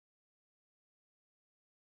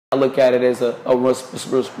I look at it as a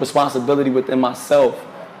responsibility within myself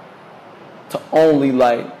to only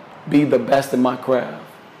like be the best in my craft.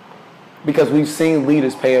 Because we've seen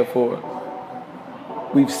leaders pay it forward.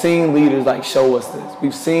 We've seen leaders like show us this.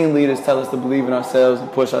 We've seen leaders tell us to believe in ourselves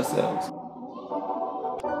and push ourselves.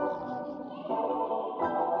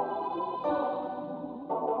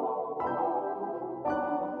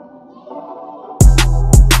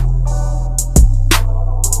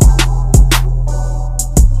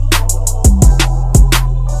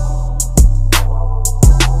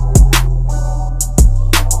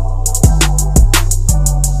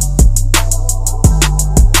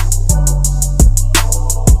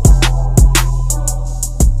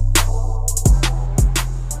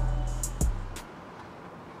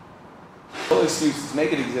 No excuses,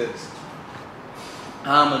 make it exist.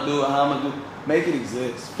 How I'm gonna do it, how I'm gonna do it, make it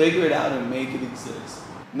exist. Figure it out and make it exist.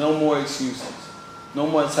 No more excuses. No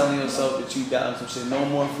more telling yourself that you doubted some shit. No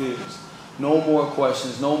more fears. No more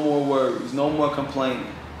questions. No more worries. No more complaining.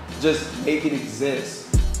 Just make it exist.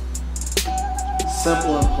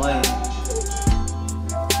 Simple and plain.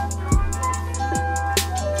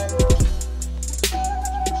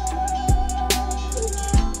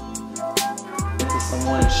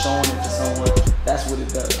 Someone and showing it to someone, that's what it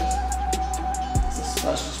does. It's a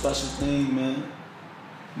special, special thing, man.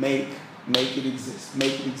 Make it exist.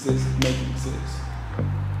 Make it exist. Make it exist.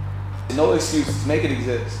 No excuses. Make it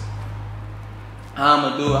exist. How I'm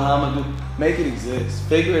gonna do it, how I'm gonna do it. Make it exist.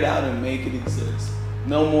 Figure it out and make it exist.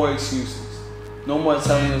 No more excuses. No more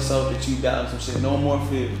telling yourself that you doubted some shit. No more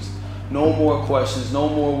fears. No more questions. No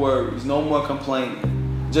more worries. No more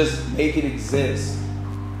complaining. Just make it exist.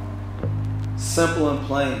 Simple and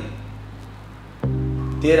plain.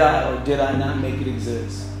 Did I or did I not make it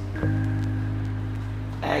exist?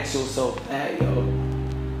 Ask yourself that, yo.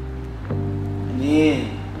 And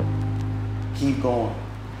then keep going.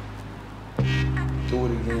 Do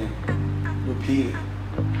it again. Repeat it.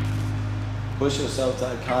 Push yourself to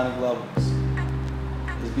iconic levels.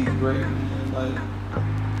 Just be great, man. Like,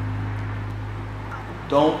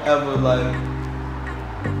 don't ever like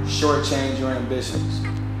shortchange your ambitions.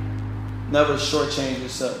 Never shortchange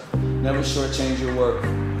yourself. Never shortchange your work.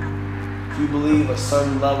 If you believe a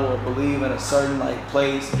certain level or believe in a certain like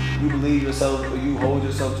place, you believe yourself or you hold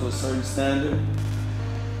yourself to a certain standard,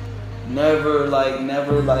 never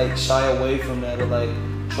shy away from that or like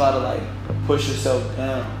try to like push yourself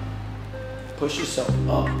down. Push yourself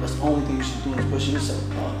up. That's the only thing you should do is push yourself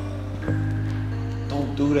up.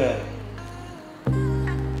 Don't do that.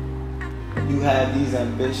 You have these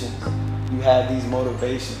ambitions. You have these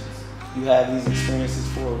motivations. You have these experiences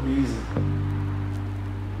for a reason.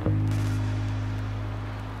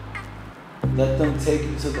 Let them take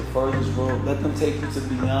you to the furthest road. Let them take you to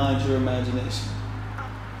beyond your imagination.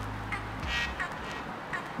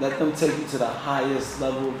 Let them take you to the highest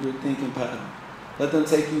level of your thinking pattern. Let them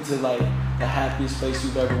take you to like the happiest place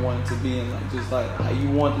you've ever wanted to be in. Like just like how you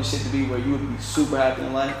want this shit to be where you would be super happy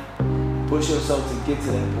in life. Push yourself to get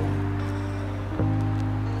to that point.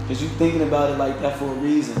 Because you're thinking about it like that for a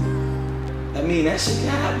reason. I mean, that shit can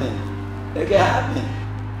happen. It can happen.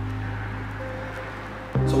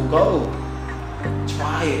 So go.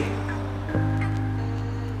 Try it.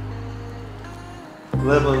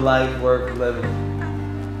 Live a life worth living.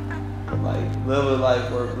 Like, live a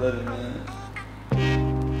life worth living, man.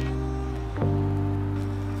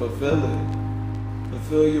 Fulfill it.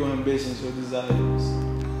 Fulfill your ambitions, your desires.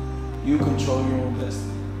 You control your own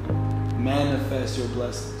destiny. Manifest your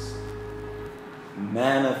blessings.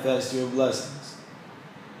 Manifest your blessings.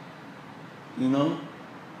 You know?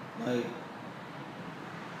 Like,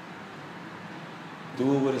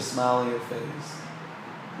 do it with a smile on your face.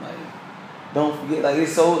 Like, don't forget, like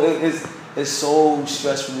it's so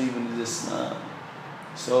stress relieving to just smile.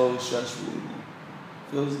 So stress relieving.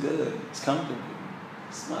 Feels good. It's comfortable.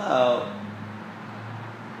 Smile.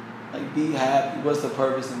 Like, be happy. What's the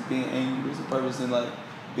purpose in being angry? What's the purpose in like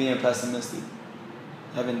being pessimistic?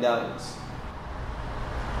 Having doubts.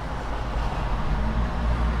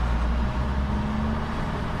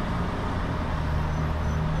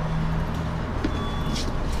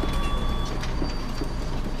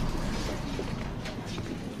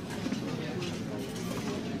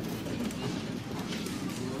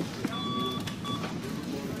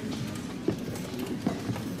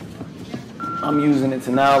 I'm using it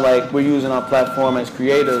to now, like, we're using our platform as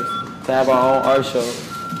creatives to have our own art show.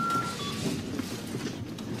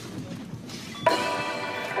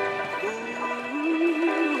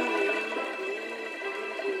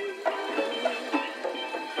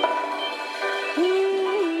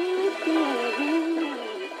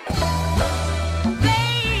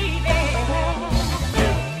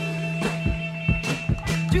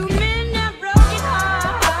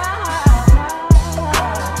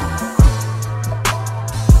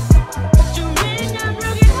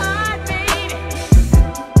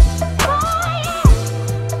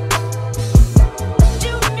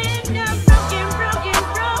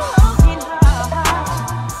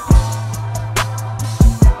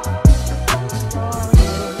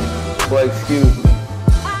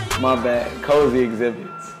 my bad, cozy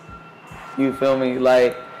exhibits. You feel me?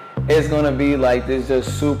 Like, it's gonna be like this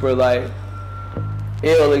just super like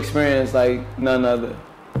ill experience like none other.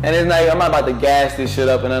 And it's like, I'm not about to gas this shit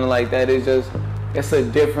up and nothing like that. It's just a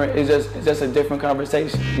different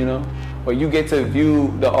conversation, you know? Where you get to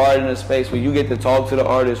view the art in a space where you get to talk to the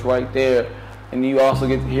artist right there, and you also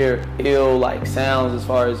get to hear ill like sounds as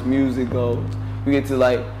far as music goes. You get to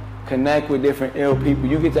like connect with different ill people.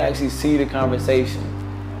 You get to actually see the conversation.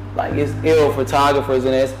 Like, it's ill photographers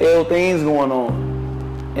and there's ill things going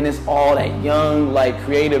on. And it's all that young, like,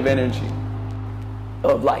 creative energy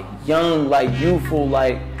of like young, like youthful,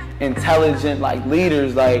 like intelligent, like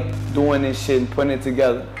leaders, like doing this shit and putting it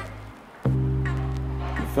together.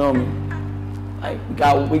 You feel me? Like,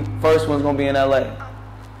 we first one's gonna be in LA.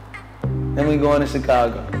 Then we going to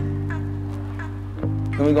Chicago.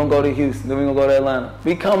 Then we gonna go to Houston. Then we gonna go to Atlanta.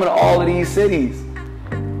 We coming to all of these cities.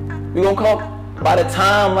 We gonna come, by the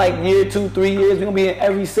time like year 2, 3 years, we gonna be in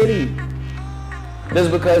every city. Just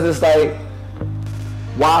because it's like,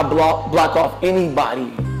 why block off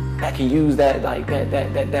anybody that can use that like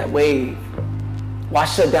that wave? Why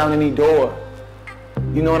shut down any door?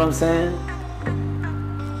 You know what I'm saying?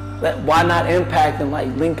 Why not impact and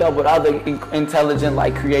like link up with other intelligent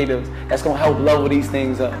like creatives that's gonna help level these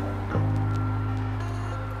things up?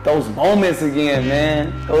 Those moments again,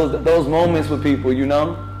 man. Those moments with people, you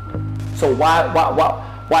know? So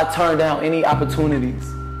why turn down any opportunities?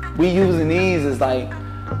 We using these as like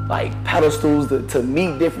pedestals to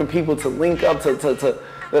meet different people, to link up,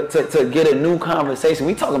 to get a new conversation.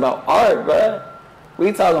 We talking about art, bruh.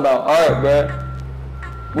 We talking about art,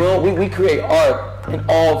 bruh. Well, we create art in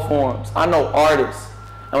all forms. I know artists.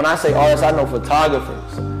 And when I say artists, I know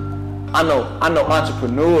photographers. I know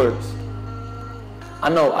entrepreneurs. I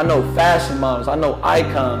know fashion models. I know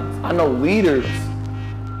icons. I know leaders.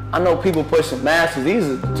 I know people pushing masters. These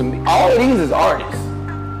are, to me, all of these is artists.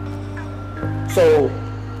 So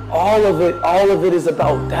all of it is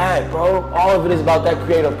about that, bro. All of it is about that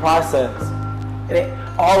creative process.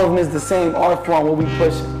 All of them is the same art form what we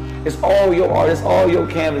pushing. It's all your art, it's all your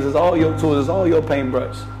canvas, it's all your tools, it's all your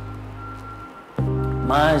paintbrush.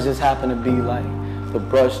 Mine just happen to be like the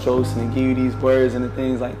brush strokes and give you these words and the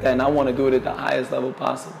things like that. And I want to do it at the highest level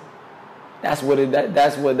possible. That's what it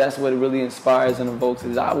really inspires and evokes.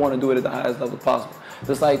 Is I want to do it at the highest level possible.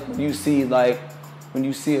 Just like when you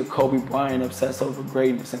see a Kobe Bryant obsess over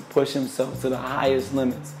greatness and push himself to the highest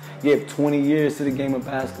limits, give 20 years to the game of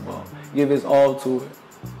basketball, give his all to it.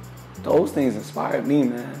 Those things inspired me,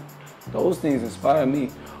 man. Those things inspire me.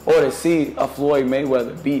 Or to see a Floyd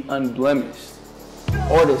Mayweather be unblemished.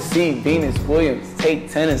 Or to see Venus Williams take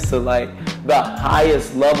tennis to like the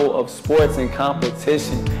highest level of sports and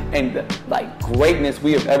competition and the, like greatness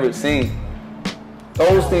we have ever seen.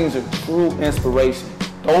 Those things are true inspiration.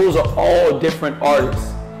 Those are all different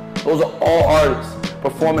artists. Those are all artists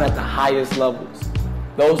performing at the highest levels.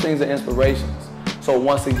 Those things are inspirations. So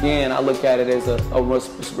once again, I look at it as a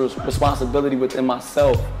responsibility within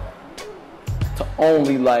myself to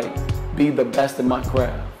only like be the best in my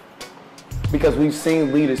craft. Because we've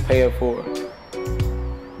seen leaders pay it forward.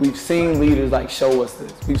 We've seen leaders like show us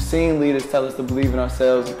this. We've seen leaders tell us to believe in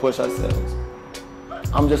ourselves and push ourselves.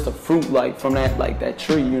 I'm just a fruit like from that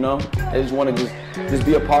tree, you know? I just want to just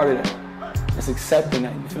be a part of that. Just accepting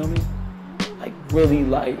that, you feel me? Like really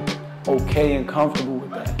like okay and comfortable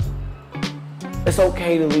with that. It's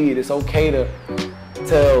okay to lead. It's okay to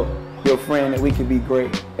tell your friend that we can be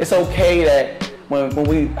great. It's okay that when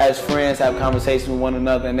we as friends have conversations with one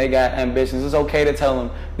another and they got ambitions, it's okay to tell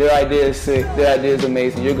them their idea is sick, their idea is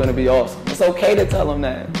amazing, you're gonna be awesome. It's okay to tell them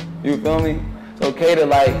that. You feel me? It's okay to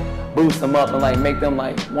like boost them up and like make them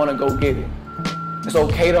like wanna go get it. It's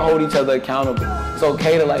okay to hold each other accountable. It's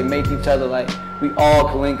okay to like make each other like we all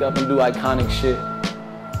can link up and do iconic shit.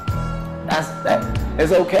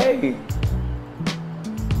 It's okay.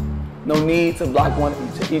 No need to block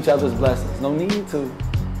each other's blessings. No need to.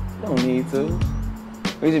 Don't need to.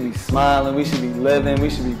 We should be smiling. We should be living. We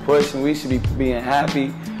should be pushing. We should be being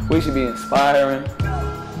happy. We should be inspiring.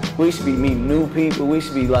 We should be meeting new people. We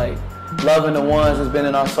should be like loving the ones that's been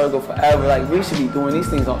in our circle forever. Like we should be doing these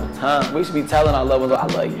things all the time. We should be telling our loved ones, I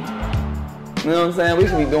love you. You know what I'm saying? We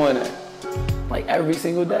should be doing that like every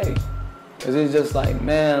single day. Cause it's just like,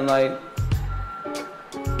 man, like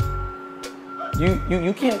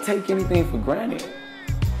you can't take anything for granted.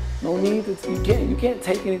 No need to. You can't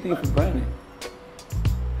take anything for granted.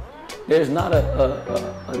 There's not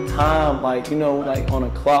a time like, you know, like on a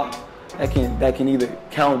clock that can either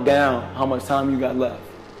count down how much time you got left.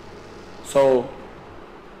 So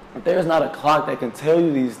if there's not a clock that can tell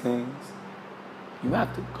you these things, You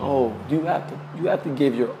have to go. You have to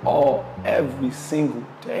give your all every single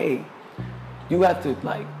day. You have to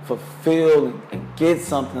like fulfill and get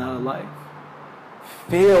something out of life.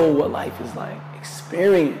 Feel what life is like.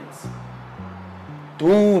 Experience.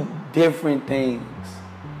 Do different things.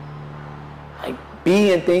 Like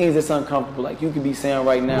be in things that's uncomfortable. Like you could be saying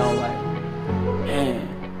right now, like, man,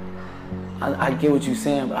 I get what you're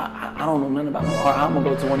saying, but I don't know nothing about no art. I'm gonna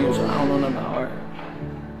go to one of your shows. I don't know nothing about art.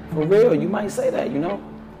 For real, you might say that, you know?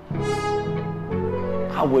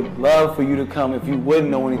 I would love for you to come if you wouldn't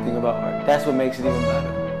know anything about art. That's what makes it even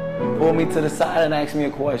better. Pull me to the side and ask me a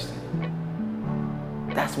question.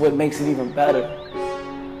 That's what makes it even better.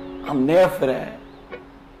 I'm there for that.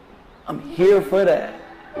 I'm here for that.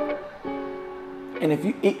 And if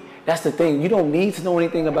you, that's the thing, you don't need to know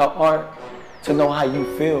anything about art to know how you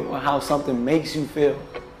feel or how something makes you feel.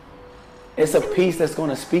 It's a piece that's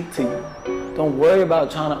gonna speak to you. Don't worry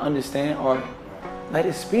about trying to understand art. Let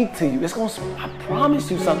it speak to you. It's gonna, I promise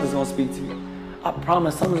you something's gonna speak to you. I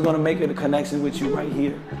promise something's gonna make a connection with you right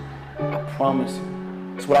here. I promise you.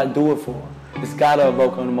 It's what I do it for. It's gotta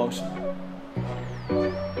evoke an emotion.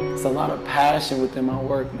 It's a lot of passion within my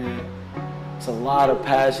work, man. It's a lot of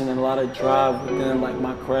passion and a lot of drive within like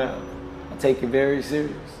my craft. I take it very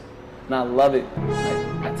serious. And I love it.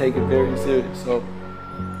 Like, I take it very serious. So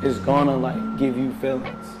it's gonna like give you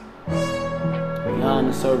feelings beyond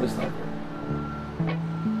the surface level.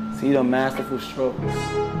 See the masterful strokes.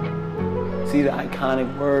 See the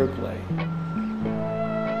iconic wordplay.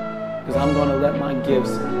 Because I'm gonna let my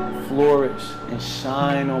gifts flourish and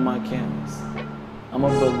shine on my canvas. I'm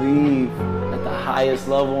gonna believe at the highest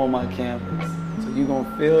level on my canvas. So you're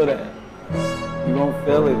gonna feel that. You're gonna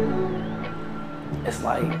feel it. It's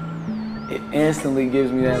like, it instantly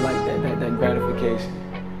gives me that, like, that gratification.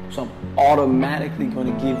 So I'm automatically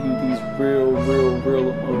gonna give you these real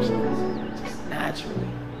emotions. Just naturally.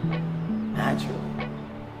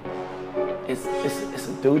 It's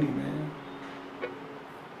a duty, man.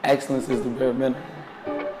 Excellence is the bare minimum.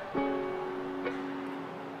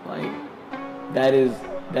 Like, that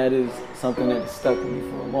is something that has stuck with me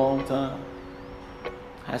for a long time.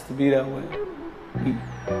 Has to be that way.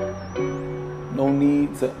 No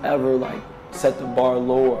need to ever like set the bar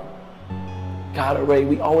lower.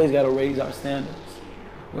 We always gotta raise our standards.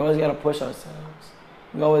 We always gotta push ourselves.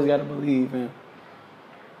 We always gotta believe. And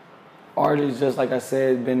art is just, like I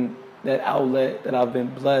said, been that outlet that I've been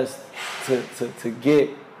blessed to get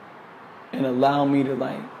and allow me to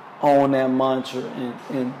like own that mantra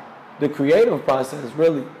and the creative process,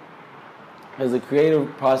 really. As a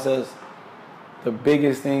creative process, the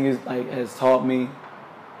biggest thing is like has taught me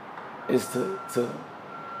is to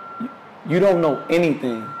you don't know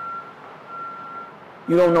anything.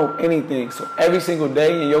 You don't know anything. So every single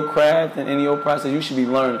day in your craft and in your process, you should be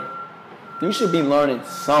learning. You should be learning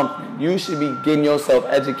something. You should be getting yourself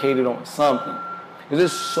educated on something. Because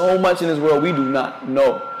there's so much in this world we do not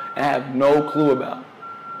know and have no clue about.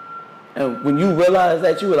 And when you realize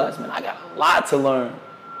that, you realize, man, I got a lot to learn.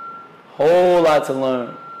 Whole lot to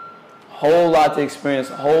learn. Whole lot to experience.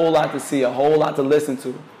 A whole lot to see. A whole lot to listen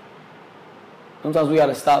to. Sometimes we got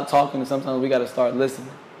to stop talking and sometimes we got to start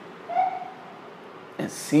listening. And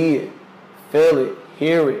see it. Feel it.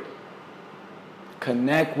 Hear it.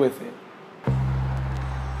 Connect with it.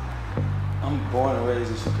 I'm born and raised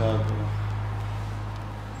in Chicago.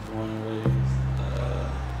 Born and raised.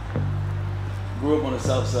 Grew up on the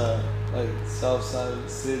south side. Like south side of the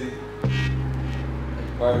city.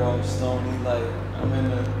 Like right off Stony. Like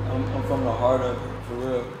I'm from the heart of it, for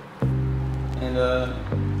real. And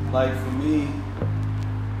like for me,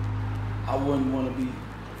 I wouldn't want to be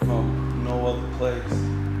from no other place.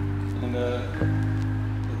 And the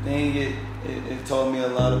thing it taught me a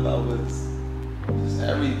lot about was just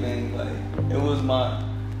everything. Like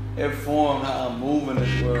it formed how I move in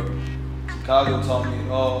this world. Chicago taught me it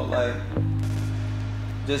all. Like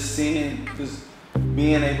just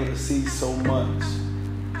being able to see so much,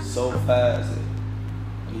 so fast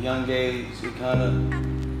at a young age.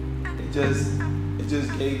 It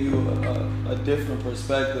just gave you a different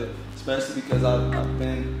perspective, especially because I've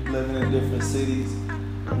been living in different cities.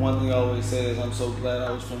 And one thing I always say is I'm so glad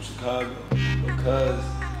I was from Chicago, because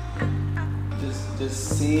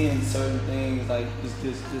just seeing certain things like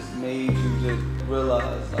just made you just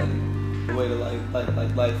realize like the way that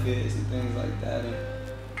life is and things like that. And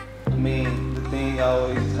I mean, the thing I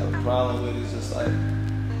always have a problem with is just like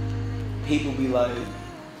people be like,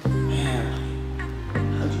 man,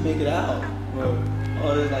 how'd you make it out? Or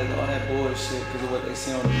all that bullshit because of what they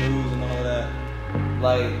see on the news and all that.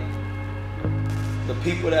 Like the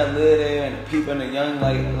people that live there and the people and the young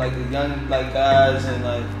like the young like guys and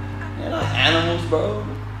You're not animals, bro.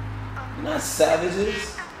 You're not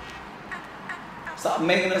savages. Stop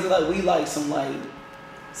making us like we like some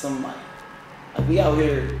we out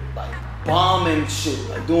here like bombing shit,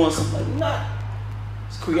 like doing something like we not.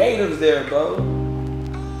 It's creatives there, bro.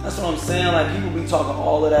 That's what I'm saying. Like people be talking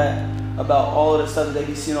all of that about all of the stuff that they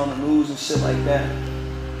be seeing on the news and shit like that.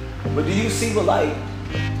 But do you see what like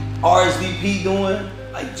RSVP doing?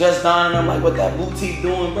 Like Just Don and them, like what that boutique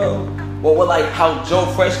doing, bro? Or what like how Joe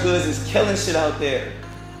Fresh Goods is killing shit out there.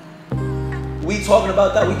 We talking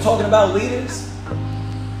about that? We talking about leaders?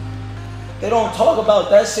 They don't talk about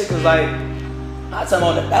that shit because like I tell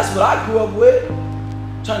them that's what I grew up with.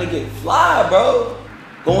 Trying to get fly, bro.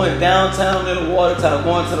 Going downtown to the water tower,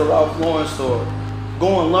 going to the Ralph Lauren store,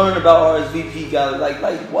 going learn about RSVP guys.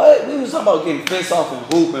 Like what? We was talking about getting face off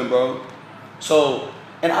and hooping, bro. So,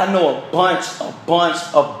 and I know a bunch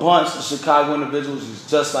of Chicago individuals is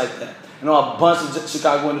just like that. I know a bunch of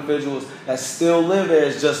Chicago individuals that still live there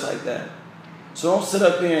is just like that. So don't sit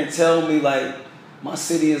up here and tell me like my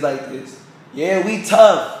city is like this. Yeah, we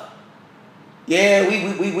tough. Yeah,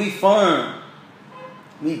 we firm.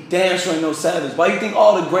 We damn sure ain't no savage. Why you think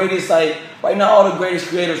all the greatest, like, right now, all the greatest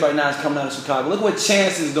creators right now is coming out of Chicago? Look what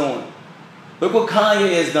Chance is doing. Look what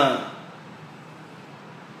Kanye has done.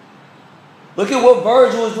 Look at what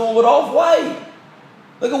Virgil is doing with Off-White.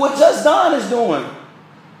 Look at what Just Don is doing.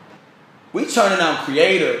 We turning out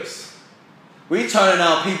creators. We turning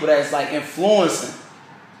out people that's like influencing.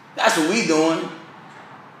 That's what we doing.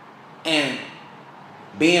 And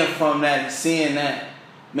being from that and seeing that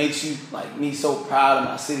makes you like me so proud of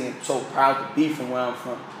my city and so proud to be from where I'm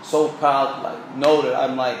from. So proud to like know that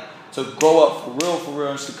I'm like to grow up for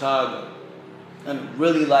real in Chicago. And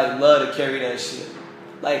really like love to carry that shit.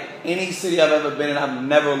 Like any city I've ever been in, I've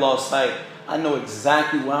never lost sight. I know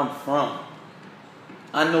exactly where I'm from.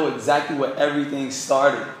 I know exactly where everything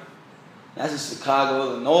started. That's in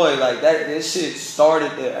Chicago, Illinois. Like that, this shit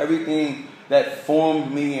started there. Everything that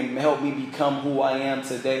formed me and helped me become who I am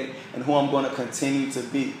today and who I'm going to continue to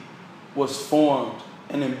be was formed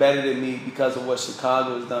and embedded in me because of what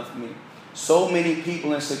Chicago has done for me. So many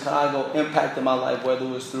people in Chicago impacted my life, whether it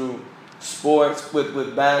was through sports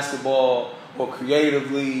with basketball or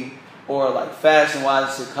creatively or like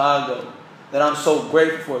fashion-wise in Chicago, that I'm so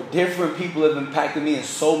grateful for. Different people have impacted me in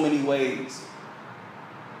so many ways.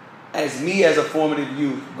 As me as a formative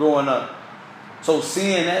youth growing up. So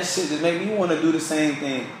seeing that shit just make me want to do the same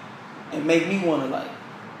thing. And make me want to like,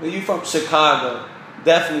 well, you from Chicago.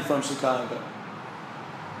 Definitely from Chicago.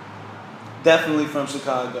 Definitely from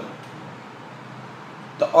Chicago.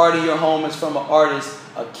 The art of your home is from an artist,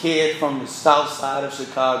 a kid from the south side of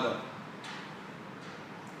Chicago.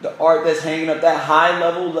 The art that's hanging up, that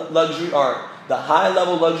high-level luxury art, the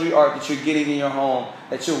high-level luxury art that you're getting in your home,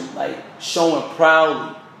 that you're like showing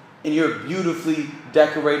proudly in your beautifully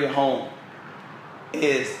decorated home,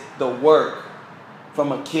 is the work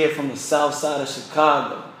from a kid from the south side of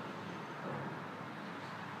Chicago.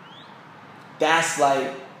 That's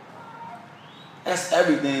like, that's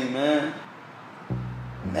everything, man.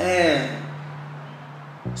 Man,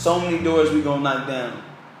 so many doors we gonna knock down.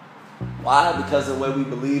 Why? Because of the way we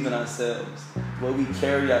believe in ourselves, the way we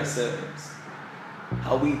carry ourselves,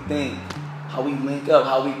 how we think, how we link up,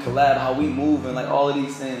 how we collab, how we move, and like all of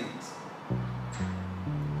these things.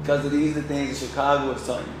 Because of these are the things that Chicago is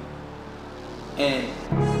telling me.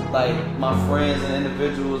 And like my friends and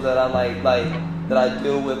individuals that I like that I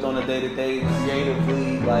deal with on a day-to-day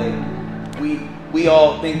creatively, like we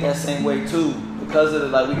all think that same way too. Because of it,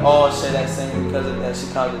 like we all share that same because of that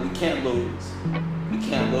Chicago. We can't lose. We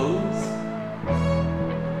can't lose.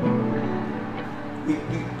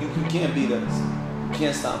 You can't beat us. You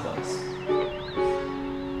can't stop us.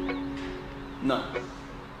 No.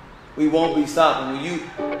 We won't be stopping. When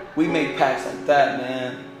we make pacts like that,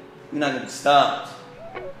 man, we're not gonna be stopped.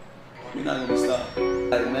 We're not gonna be stopped.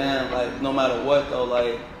 Like man, like no matter what though,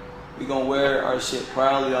 like we gonna wear our shit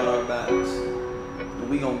proudly on our backs. And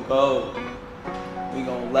we gonna go. We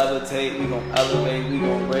gonna levitate, we gonna elevate, we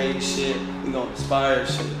gonna raise shit, we gonna inspire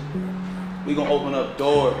shit. We gonna open up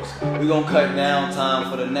doors. We gonna cut down time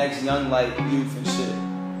for the next young like youth and shit.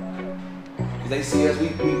 Cause they see us, we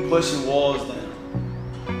pushing walls down.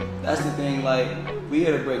 That's the thing, like, we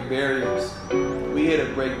here to break barriers. We here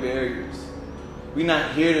to break barriers. We're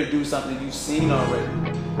not here to do something you've seen already.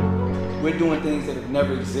 We're doing things that have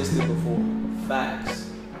never existed before.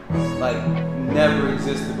 Facts. Like, never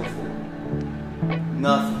existed before.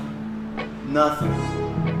 Nothing.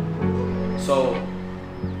 So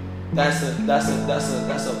that's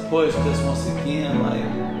a push. Just once again, like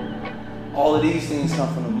all of these things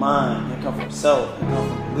come from the mind, and come from self, and come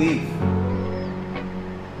from belief.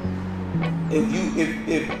 if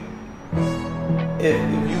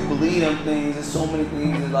you believe them things, there's so many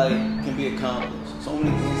things that like can be accomplished. So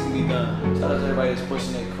many things can be done. Shout out to everybody that's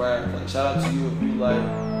pushing their craft. Like shout out to you if you like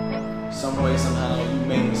some way, somehow you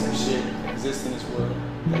making some shit exist in this world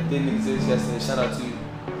that didn't exist yesterday. Shout out to you.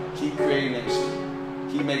 Keep creating that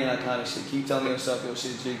shit. Keep making that kind of shit. Keep telling yourself your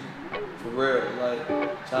shit jiggy. For real. Like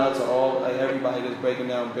shout out to all like everybody that's breaking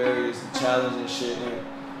down barriers and challenging shit and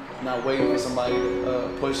not waiting for somebody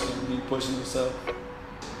to push them. You pushing yourself.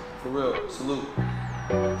 For real. Salute.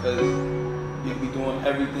 Because you can be doing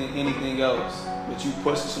everything, anything else. But you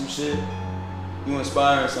pushing some shit, you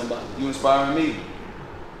inspiring somebody. You inspiring me.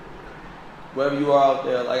 Wherever you are out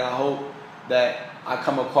there, like I hope that I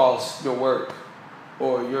come across your work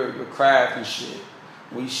or your craft and shit.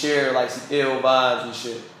 We share like some ill vibes and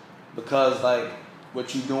shit. Because like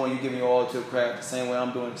what you doing, you giving your all to your craft the same way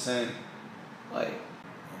I'm doing the same. Like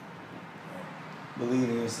believe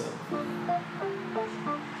in yourself.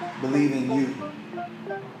 Believe in you.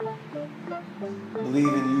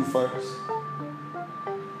 Believe in you first.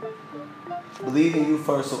 Believe in you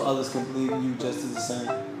first so others can believe in you just as the same.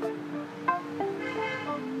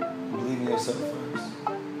 Believe in yourself first.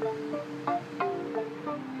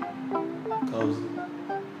 Close it.